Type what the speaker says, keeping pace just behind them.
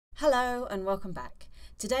Hello and welcome back.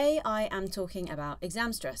 Today I am talking about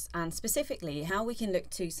exam stress and specifically how we can look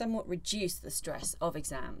to somewhat reduce the stress of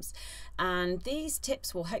exams. And these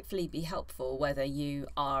tips will hopefully be helpful whether you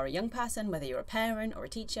are a young person, whether you're a parent or a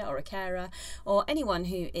teacher or a carer, or anyone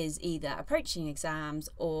who is either approaching exams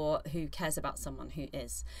or who cares about someone who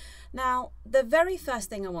is. Now, the very first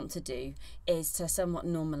thing I want to do is to somewhat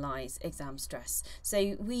normalise exam stress.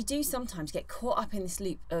 So we do sometimes get caught up in this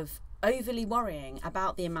loop of overly worrying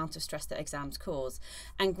about the amount of stress that exams cause.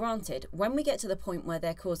 And granted, when we get to the point where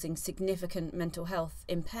they're causing significant mental health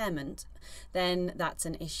impairment, then that's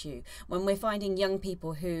an issue. When we're finding young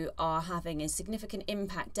people who are having a significant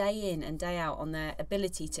impact day in and day out on their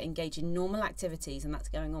ability to engage in normal activities, and that's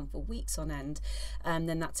going on for weeks on end,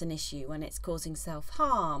 then that's an issue. When it's causing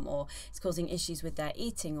self-harm or it's causing issues with their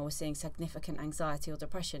eating or seeing significant anxiety or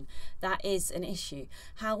depression, that is an issue.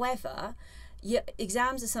 However,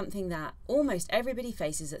 exams are something that almost everybody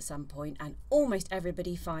faces at some point and almost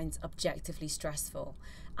everybody finds objectively stressful,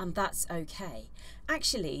 and that's okay.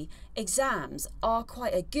 Actually, exams are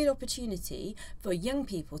quite a good opportunity for young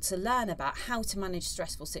people to learn about how to manage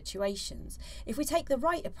stressful situations. If we take the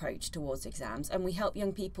right approach towards exams and we help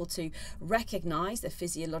young people to recognise the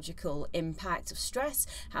physiological impact of stress,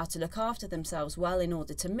 how to look after themselves well in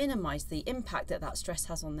order to minimise the impact that that stress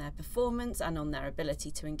has on their performance and on their ability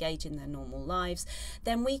to engage in their normal lives,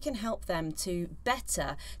 then we can help them to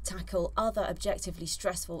better tackle other objectively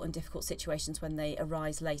stressful and difficult situations when they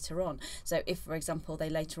arise later on. So if, for example, they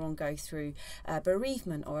later on go through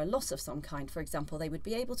bereavement or a loss of some kind, for example, they would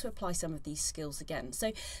be able to apply some of these skills again.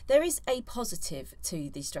 So there is a positive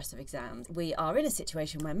to the stress of exams. We are in a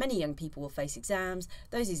situation where many young people will face exams.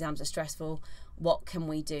 Those exams are stressful. What can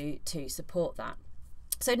we do to support that?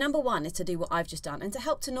 So number one is to do what I've just done and to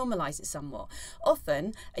help to normalise it somewhat.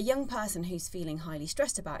 Often, a young person who's feeling highly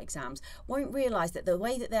stressed about exams won't realise that the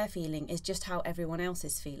way that they're feeling is just how everyone else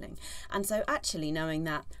is feeling. And so actually knowing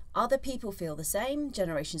that other people feel the same,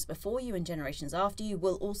 generations before you and generations after you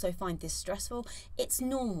will also find this stressful. It's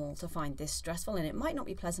normal to find this stressful, and it might not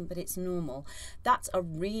be pleasant, but it's normal. That's a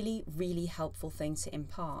really, really helpful thing to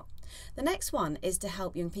impart. The next one is to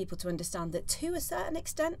help young people to understand that to a certain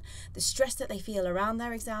extent, the stress that they feel around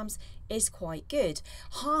their exams is quite good.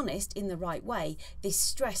 Harnessed in the right way, this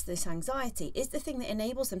stress, this anxiety is the thing that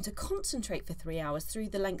enables them to concentrate for 3 hours through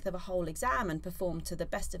the length of a whole exam and perform to the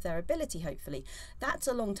best of their ability, hopefully. That's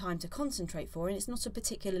a long time to concentrate for, and it's not a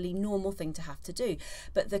particularly normal thing to have to do.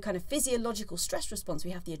 But the kind of physiological stress response,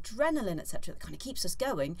 we have the adrenaline, etc., that kind of keeps us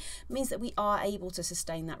going, means that we are able to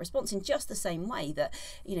sustain that response in just the same way that,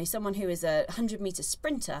 you know, someone who is a 100-metre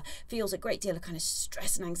sprinter feels a great deal of kind of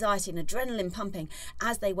stress and anxiety and adrenaline pumping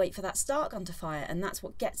as they wait for that start gun to fire, and that's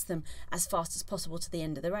what gets them as fast as possible to the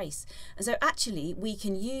end of the race. And so actually we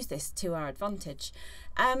can use this to our advantage.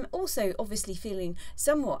 Also, obviously, feeling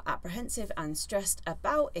somewhat apprehensive and stressed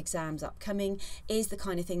about exams upcoming is the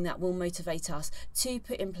kind of thing that will motivate us to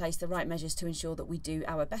put in place the right measures to ensure that we do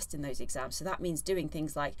our best in those exams. So that means doing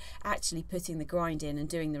things like actually putting the grind in and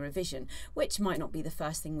doing the revision, which might not be the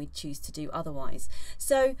first thing we'd choose to do otherwise.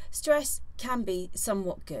 So stress can be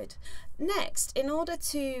somewhat good. Next, in order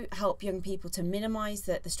to help young people to minimise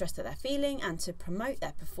the stress that they're feeling and to promote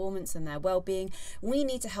their performance and their well-being, we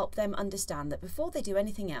need to help them understand that before they do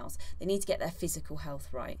anything else, they need to get their physical health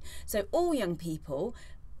right. So all young people,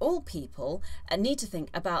 all people need to think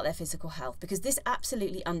about their physical health, because this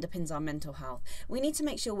absolutely underpins our mental health. We need to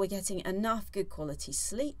make sure we're getting enough good quality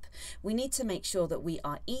sleep. We need to make sure that we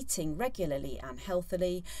are eating regularly and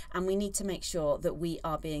healthily, and we need to make sure that we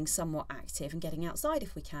are being somewhat active and getting outside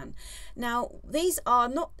if we can. Now, these are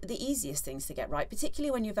not the easiest things to get right, particularly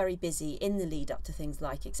when you're very busy in the lead up to things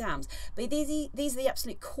like exams, but these are the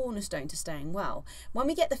absolute cornerstone to staying well. When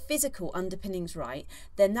we get the physical underpinnings right,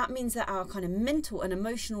 then that means that our kind of mental and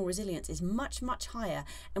emotional resilience is much, much higher,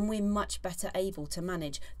 and we're much better able to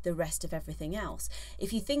manage the rest of everything else.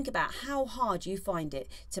 If you think about how hard you find it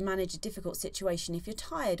to manage a difficult situation if you're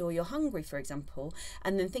tired or you're hungry, for example,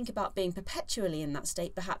 and then think about being perpetually in that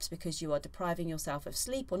state, perhaps because you are depriving yourself of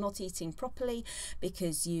sleep or not eating properly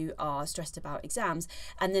because you are stressed about exams,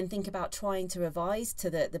 and then think about trying to revise to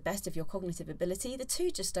the best of your cognitive ability, the two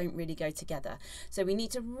just don't really go together. So we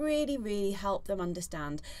need to really, really help them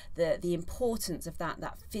understand the importance of that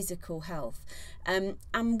physical health. And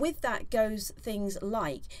with that goes things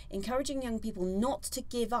like encouraging young people not to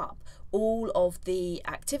give up all of the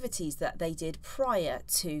activities that they did prior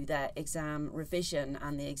to their exam revision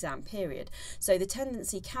and the exam period. So the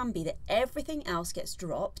tendency can be that everything else gets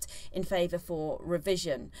dropped in favour for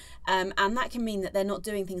revision, and that can mean that they're not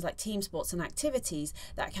doing things like team sports and activities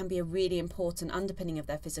that can be a really important underpinning of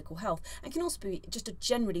their physical health, and can also be just a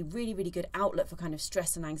generally really good outlet for kind of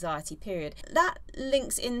stress and anxiety period. That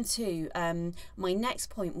links into my next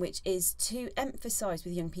point, which is to emphasise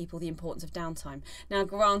with young people the importance of downtime. Now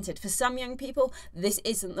granted, for some young people this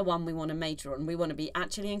isn't the one we want to major on. We want to be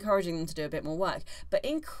actually encouraging them to do a bit more work, but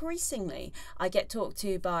increasingly I get talked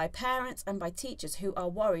to by parents and by teachers who are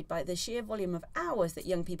worried by the sheer volume of hours that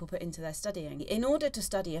young people put into their studying. In order to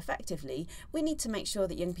study effectively, we need to make sure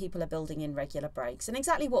that young people are building in regular breaks, and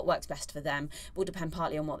exactly what works best for them will depend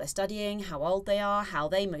partly on what they're studying, how old they are, how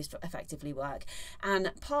they most effectively work,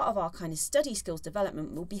 and part of our kind of study skills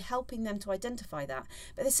development will be helping them to identify that.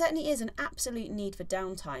 But there certainly is an absolute need for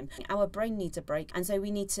downtime. Our brain needs a break, and so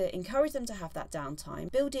we need to encourage them to have that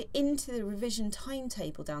downtime, build it into the revision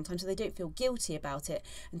timetable downtime so they don't feel guilty about it,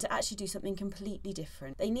 and to actually do something completely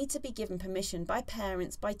different. They need to be given permission by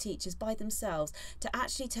parents, by teachers, by themselves to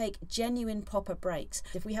actually take genuine proper breaks.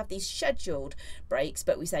 If we have these scheduled breaks,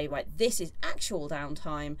 but we say, right, this is actual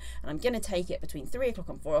downtime and I'm going to take it between 3 o'clock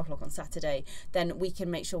and 4 o'clock on Saturday, then we can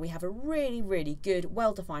make sure we have a really good,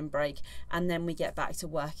 well-defined break, and then we get back to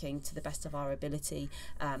working to the best of our ability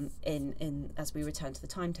as we return to the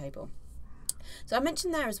timetable. So I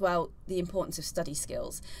mentioned there as well the importance of study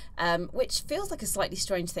skills, which feels like a slightly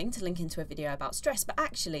strange thing to link into a video about stress, but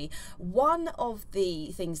actually one of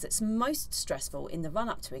the things that's most stressful in the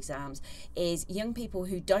run-up to exams is young people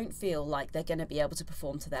who don't feel like they're going to be able to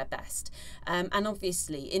perform to their best. And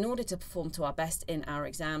obviously, in order to perform to our best in our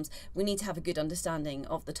exams, we need to have a good understanding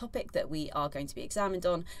of the topic that we are going to be examined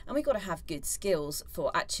on, and we've got to have good skills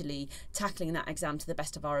for actually tackling that exam to the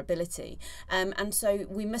best of our ability. And so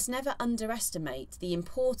we must never underestimate the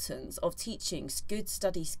importance of teaching good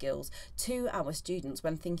study skills to our students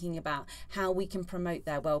when thinking about how we can promote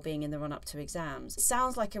their well-being in the run-up to exams. It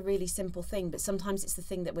sounds like a really simple thing, but sometimes it's the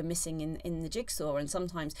thing that we're missing in the jigsaw, and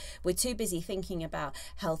sometimes we're too busy thinking about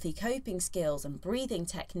healthy coping skills and breathing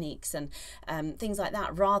techniques and things like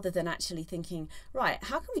that, rather than actually thinking, right,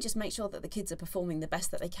 how can we just make sure that the kids are performing the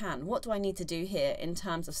best that they can? What do I need to do here in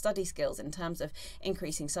terms of study skills, in terms of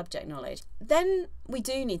increasing subject knowledge? Then we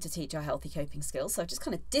do need to teach our healthy coping skills, so I've just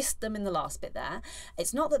kind of dissed them in the last bit there.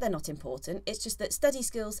 It's not that they're not important, it's just that study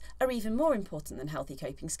skills are even more important than healthy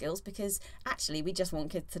coping skills, because actually we just want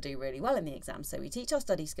kids to do really well in the exam. So we teach our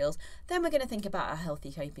study skills, then we're going to think about our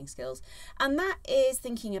healthy coping skills, and that is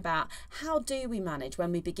thinking about how do we manage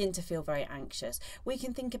when we begin to feel very anxious. We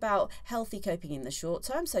can think about healthy coping in the short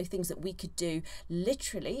term, so things that we could do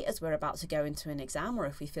literally as we're about to go into an exam, or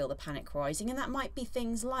if we feel the panic rising, and that might be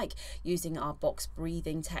things like using our box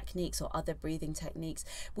breathing techniques or other breathing techniques.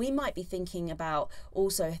 We might be thinking about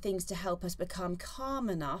also things to help us become calm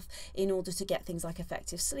enough in order to get things like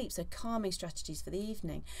effective sleep, so calming strategies for the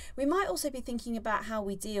evening. We might also be thinking about how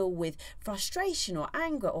we deal with frustration or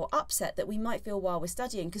anger or upset that we might feel while we're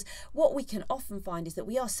studying, because what we can often find is that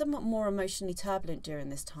we are somewhat more emotionally turbulent during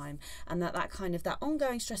this time, and that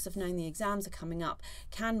ongoing stress of knowing the exams are coming up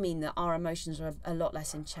can mean that our emotions are a lot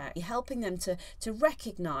less in check. Helping them to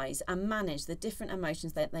recognise and manage the different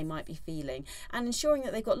emotions that they might be feeling, and ensuring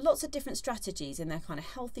that they've got lots of different strategies in their kind of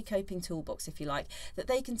healthy coping toolbox, if you like, that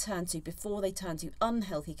they can turn to before they turn to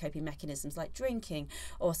unhealthy coping mechanisms like drinking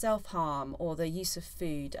or self-harm or the use of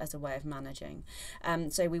food as a way of managing.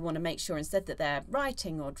 So we want to make sure instead that they're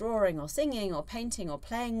writing or drawing or singing or painting or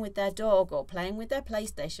playing with their dog or playing with their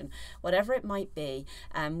PlayStation, whatever it might be,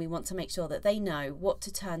 we want to make sure that they know what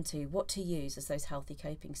to turn to, what to use as those healthy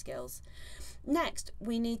coping skills. Next,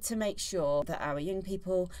 we need to make sure that our young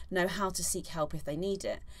people know how to seek help if they need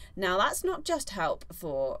it. Now, that's not just help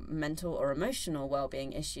for mental or emotional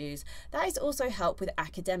well-being issues, that is also help with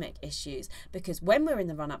academic issues, because when we're in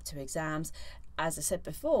the run-up to exams, as I said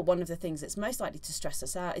before, one of the things that's most likely to stress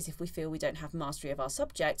us out is if we feel we don't have mastery of our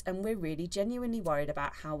subject and we're really genuinely worried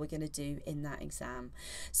about how we're going to do in that exam.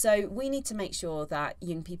 So we need to make sure that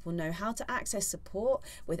young people know how to access support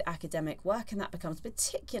with academic work, and that becomes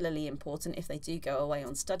particularly important if they do go away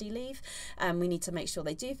on study leave. We need to make sure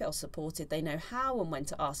they do feel supported, they know how and when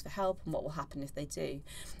to ask for help and what will happen if they do.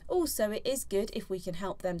 Also, it is good if we can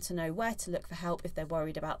help them to know where to look for help if they're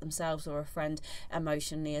worried about themselves or a friend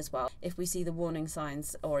emotionally as well. If we see the warning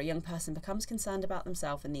signs or a young person becomes concerned about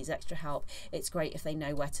themselves and needs extra help, it's great if they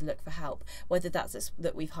know where to look for help, whether that's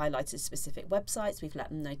that we've highlighted specific websites, we've let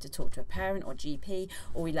them know to talk to a parent or GP,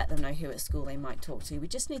 or we let them know who at school they might talk to. We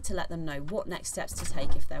just need to let them know what next steps to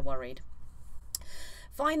take if they're worried.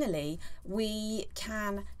 Finally, we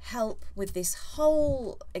can help with this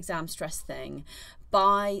whole exam stress thing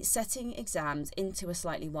by setting exams into a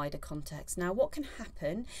slightly wider context. Now, what can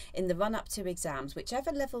happen in the run up to exams,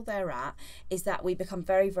 whichever level they're at, is that we become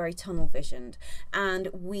very, very tunnel visioned, and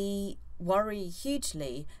we worry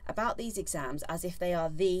hugely about these exams as if they are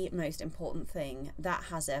the most important thing that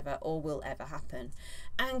has ever or will ever happen.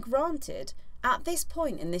 And granted, at this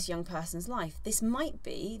point in this young person's life, this might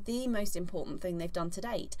be the most important thing they've done to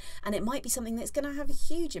date, and it might be something that's going to have a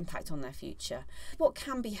huge impact on their future. What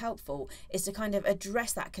can be helpful is to kind of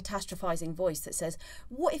address that catastrophizing voice that says,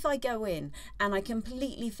 what if I go in and I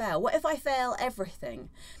completely fail? What if I fail everything?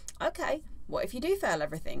 Okay, what if you do fail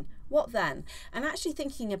everything? What then? And actually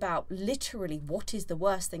thinking about literally what is the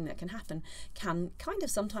worst thing that can happen can kind of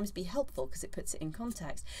sometimes be helpful because it puts it in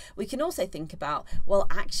context. We can also think about, well,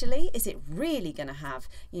 actually, is it really going to have,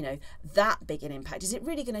 you know, that big an impact? Is it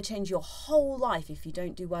really going to change your whole life if you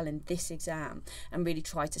don't do well in this exam? And really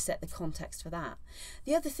try to set the context for that.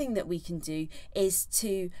 The other thing that we can do is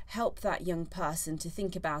to help that young person to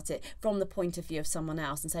think about it from the point of view of someone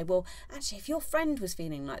else and say, well, actually, if your friend was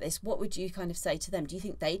feeling like this, what would you kind of say to them? Do you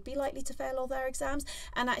think they'd be likely to fail all their exams?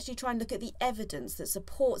 And actually try and look at the evidence that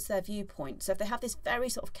supports their viewpoint. So if they have this very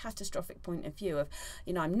sort of catastrophic point of view of,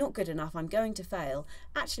 you know, I'm not good enough, I'm going to fail,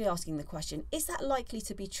 actually asking the question, is that likely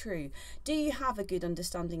to be true? Do you have a good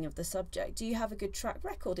understanding of the subject? Do you have a good track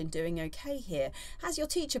record in doing okay here? Has your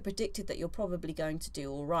teacher predicted that you're probably going to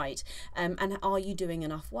do all right? And are you doing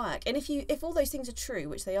enough work? And if all those things are true,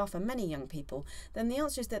 which they are for many young people, then the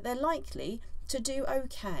answer is that they're likely to do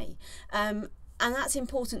okay. And that's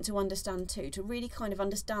important to understand too, to really kind of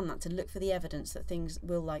understand that, to look for the evidence that things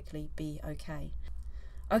will likely be okay.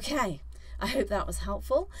 Okay, I hope that was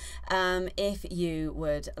helpful. If you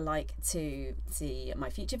would like to see my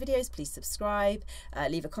future videos, please subscribe,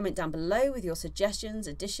 leave a comment down below with your suggestions,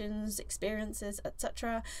 additions, experiences,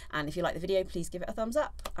 etc. And if you like the video, please give it a thumbs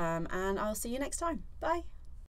up, and I'll see you next time. Bye.